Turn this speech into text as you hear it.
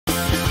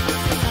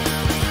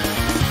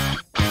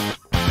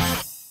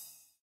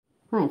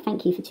Hi, and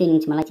thank you for tuning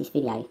into my latest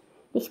video.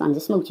 This one's a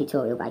small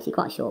tutorial, basically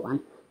quite a short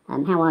one,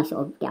 how I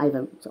sort of get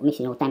over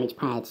missing or damaged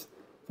pads.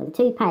 So the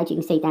two pads you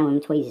can see down where the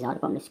tweezers are at the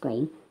bottom of the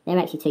screen, they're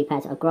actually two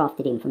pads that are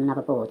grafted in from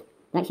another board.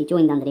 They're actually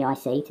joined under the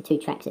IC to two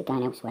tracks that are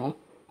going elsewhere.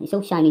 And it's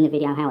all shown in the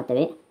video how I do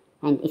it,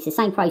 and it's the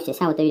same process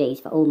how I do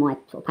these for all my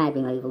pad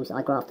removals that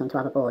I graft onto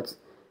other boards.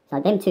 So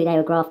them two there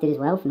are grafted as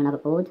well from another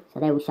board, so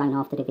they're all shown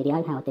after the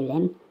video how I do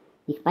them.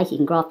 You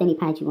can graft any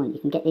pad you want.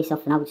 You can get this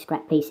off an old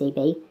scrap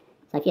PCB.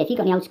 So if you've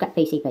got any old scrap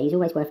PCB, it's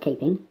always worth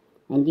keeping.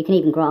 And you can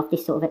even graft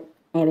this sort of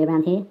area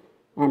around here.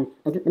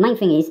 The main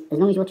thing is, as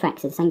long as your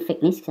tracks are the same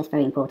thickness, because that's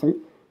very important,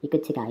 you're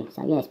good to go.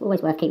 So yeah, it's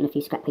always worth keeping a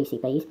few scrap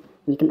PCBs. And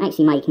you can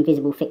actually make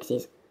invisible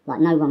fixes.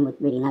 Like no one would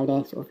really know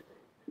they're sort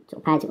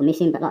of pads that were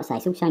missing, but like I say,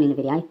 it's all shown in the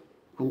video.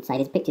 And so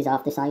there's pictures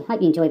after, so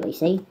hope you enjoy what you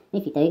see.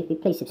 And if you do,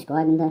 please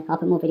subscribe and I'll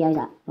put more videos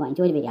up. Right,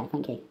 enjoy the video,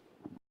 thank you.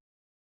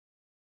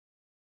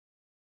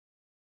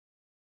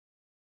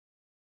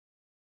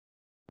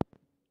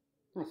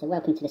 Right, so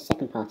welcome to the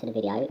second part of the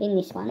video. In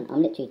this one,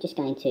 I'm literally just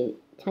going to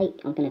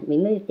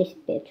remove this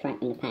bit of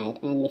track in the pad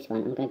and this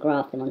one. I'm going to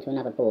graft them onto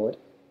another board,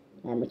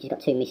 which has got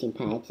two missing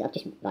pads. I've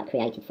just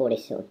created for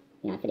this for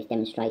this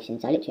demonstration.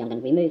 So literally I'm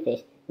going to remove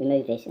this,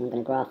 and I'm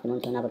going to graft them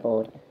onto another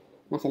board.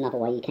 That's another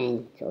way you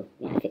can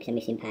fix a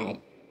missing pad.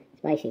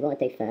 So basically what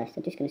I do first,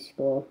 I'm just going to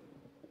score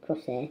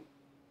across there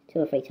 2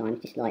 or 3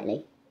 times, just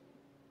lightly.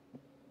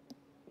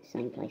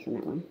 Same place on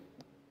that one.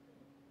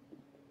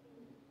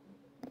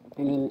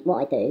 And then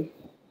what I do,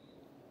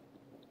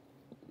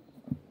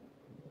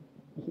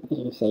 as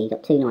you can see, you've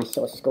got two nice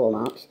score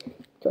marks.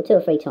 2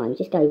 or 3 times,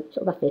 just go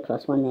roughly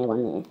across, one there,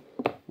 one there.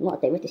 And what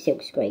I do with the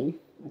silk screen,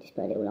 I just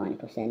put a little line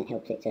across there and it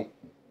helps it to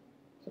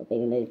be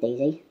removed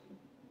easy.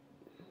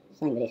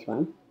 Same with this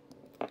one.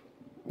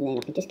 And then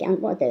I can just get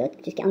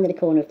under the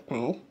corner of the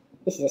pad.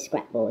 This is a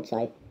scrap board,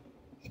 so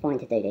it's fine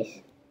to do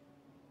this.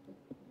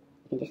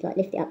 You can just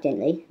lift it up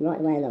gently, right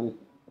the way along,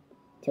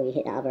 until you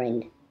hit that other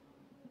end.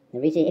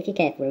 If you're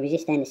careful, the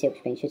resist and the silk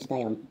screen should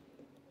stay on.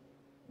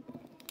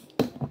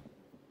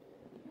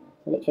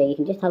 So literally you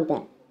can just hold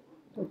that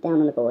down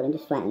on the board and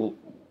just flatten it.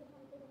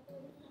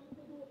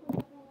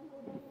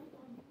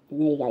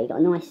 And there you go, you've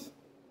got a nice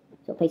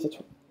piece of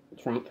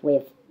track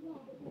with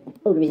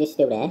all the resist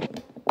still there.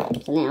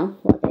 So now,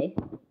 what I do,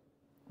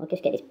 I'll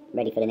just get this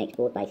ready for the next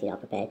board basically that I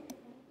prepared.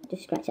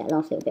 Just scratch that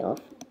last little bit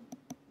off.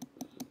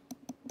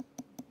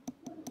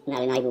 And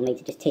that'll enable me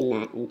to just tin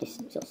that and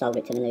just solder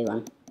it to the new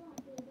one.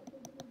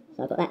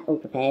 So I've got that all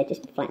prepared,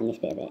 just flatten this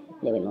bit of it,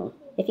 a little bit more.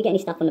 If you get any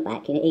stuff on the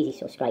back, you can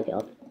easily scrape it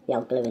off, the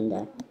old glue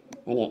and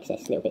any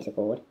excess little bits of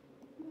board.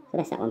 So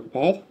that's that one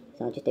prepared.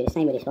 So I'll just do the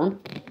same with this one.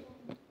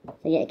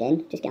 So yet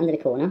again, just get under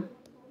the corner,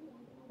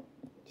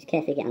 just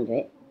carefully get under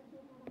it.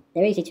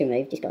 They're easy to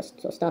remove, just got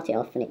to start it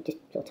off and it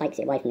just takes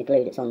it away from the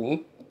glue that's on there.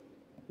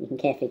 You can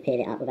carefully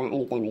peel it up without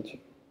any damage.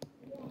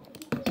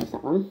 So that's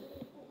that one.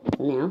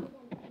 So now,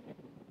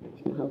 I'm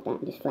just going to hold that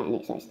and just flatten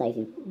it so it stays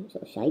in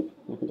shape.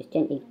 And I can just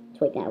gently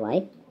tweak that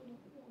away.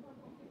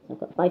 So I've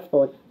got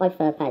both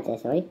pads there,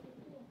 sorry.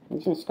 I'm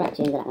just going to scratch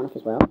the end of that one off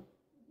as well.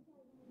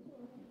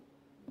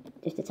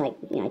 Just to take,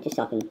 just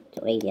so I can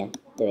easier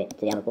do it to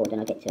the other board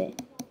when I get to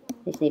it.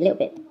 Just need a little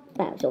bit,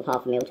 about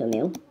half a mil to a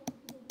mil.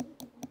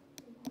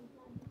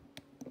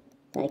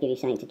 That'll give you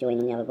something to join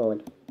on the other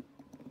board.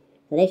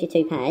 So there's your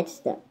two pads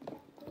that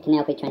can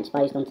now be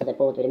transposed onto the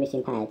board with the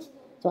missing pads.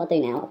 So what I'll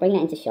do now, I'll bring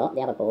that into shot,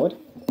 the other board.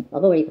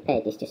 I've already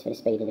prepared this just for the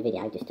speed of the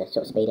video, just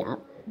to speed it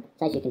up.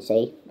 So as you can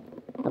see,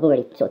 I've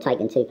already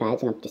taken 2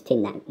 pads and I've just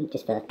tinned that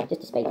just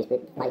to speed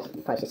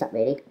this process up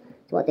really.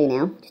 So what I do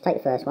now, just take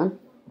the first one,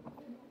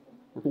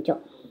 I can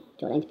jot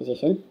that into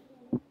position.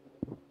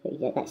 So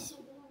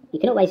you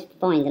can always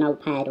find an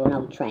old pad or an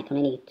old track on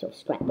any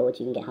scrap boards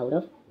you can get hold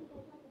of.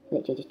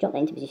 Literally just drop that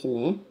into position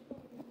there.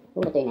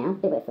 What I do now, a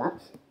little bit of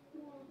flux.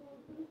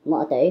 And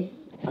what I do,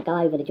 I go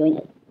over the joint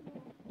at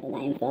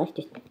that end first,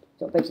 just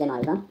bridge them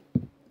over. A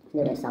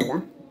little bit of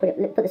solder.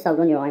 Put the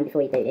solder on your iron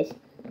before you do this.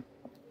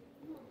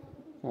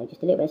 So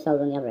just a little bit of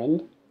solder on the other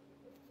end. And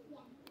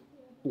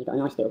you've got a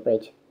nice little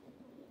bridge.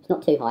 It's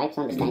not too high, because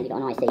I understand you've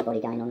got an IC body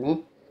going on there.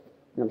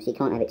 And obviously you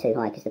can't have it too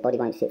high because the body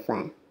won't sit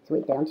flat. So what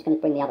you do, I'm just going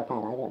to bring the other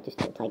pad over that I've just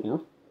taken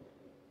off.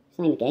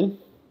 Same again,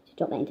 just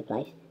drop that into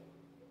place.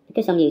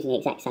 Because I'm using the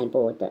exact same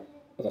board that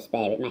as a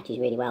spare, it matches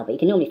really well. But you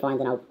can normally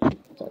find an old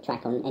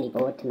track on any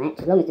board to match.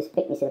 As long as the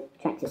thickness of the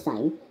track's the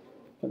same.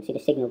 Obviously the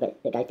signal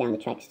that goes down the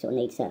tracks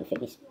needs certain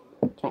thickness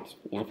tracks,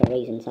 for a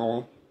reason.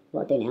 So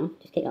what I do now,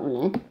 just keep that on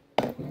there.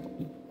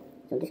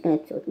 So I'm just going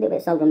to a little bit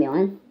of solder on the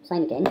iron.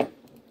 Same again.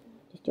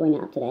 Just join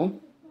that up to there.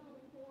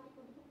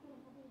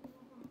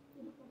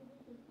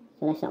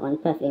 So that's that one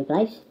perfectly in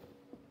place.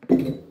 So what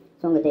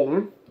I'm going to do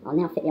now, I'll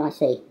now fit the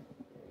IC.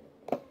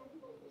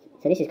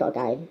 So this has got to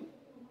go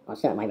a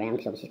certain way round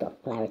because obviously it's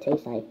got polarity,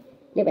 so a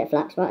little bit of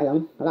flux right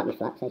along. I like my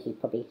flux, as you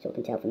probably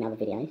can tell from the other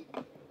videos.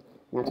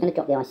 Now I'm just going to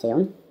drop the IC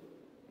on,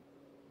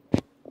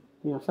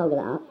 and I'll solder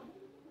that up,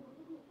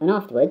 and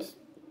afterwards,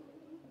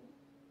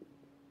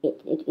 you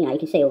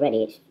can see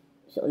already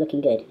it's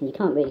looking good, and you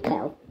can't really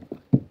tell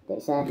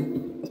but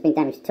it's been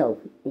damaged at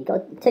all. You've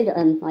got two that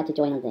I had to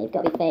join underneath. You've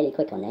got to be fairly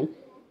quick on them.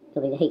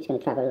 Because the heat's going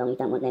to travel along, you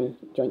don't want them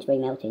joints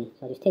remelting.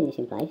 So I just tin this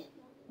in place.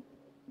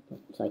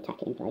 Sorry,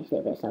 tack it in place, a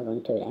little bit of solder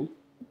on two of them.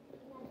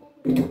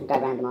 Go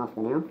around them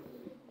after now.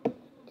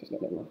 Just a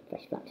little bit more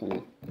fresh flux on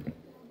there.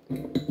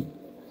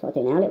 So I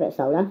do now, a little bit of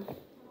solder.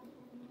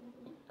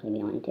 Clean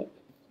the iron tip.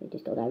 So you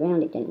just got to go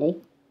around it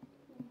gently.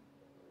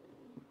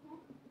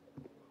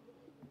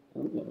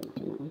 Oh, a little bit much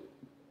on that one.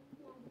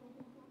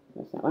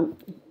 That's that one.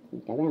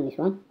 Let's go around this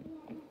one.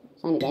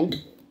 Same again.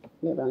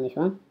 A little bit on this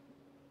one.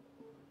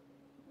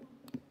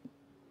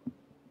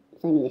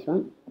 Same in this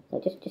one. So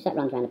just that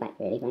runs around the back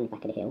really, around the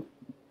back of the hill.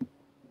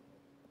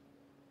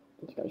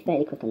 Just got to be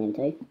fairly quick on them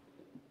too.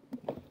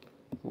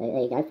 So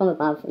there you go. From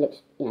above, it looks,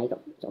 you know, you've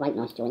got sort of 8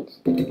 nice joints.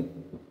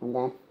 And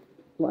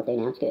what I'll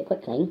do now is give it a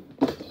quick clean,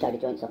 to show the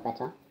joints off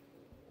better.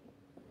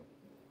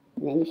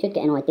 And then you should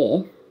get an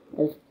idea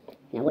of,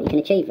 you know, what you can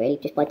achieve really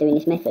just by doing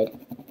this method.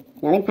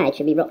 Now them pads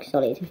should be rock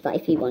solid, but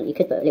if you want, you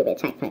could put a little bit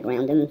of tack pack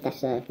around them.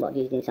 That's what I've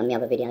used in some of the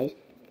other videos.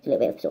 It's a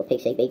little bit of sort of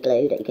PCB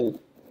glue that you can.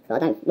 But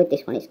I don't. With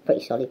this one, it's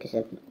pretty solid because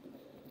the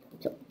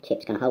sort of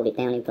chip's going to hold it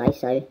down in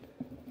place, so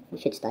it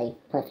should stay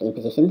perfectly in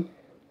position.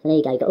 So there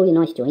you go. You've got all your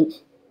nice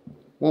joints.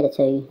 They're the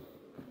two.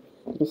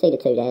 You can see the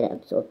two there that are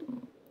sort of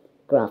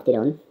grafted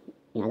on.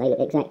 You know, they look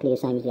exactly the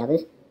same as the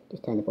others.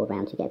 Just turn the board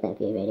round to get a better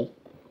view, really.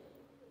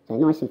 So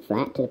nice and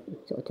flat to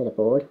the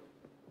board.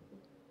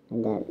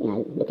 And, you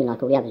know, looking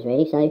like all the others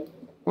really, so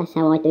that's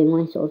how I do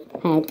my sort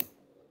of pad,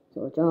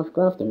 sort of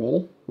grafting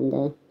really,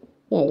 and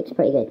yeah, it looks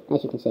pretty good,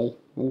 as you can see,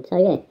 and so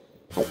yeah,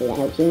 hopefully that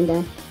helps you,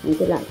 and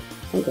good luck,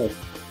 thank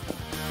you.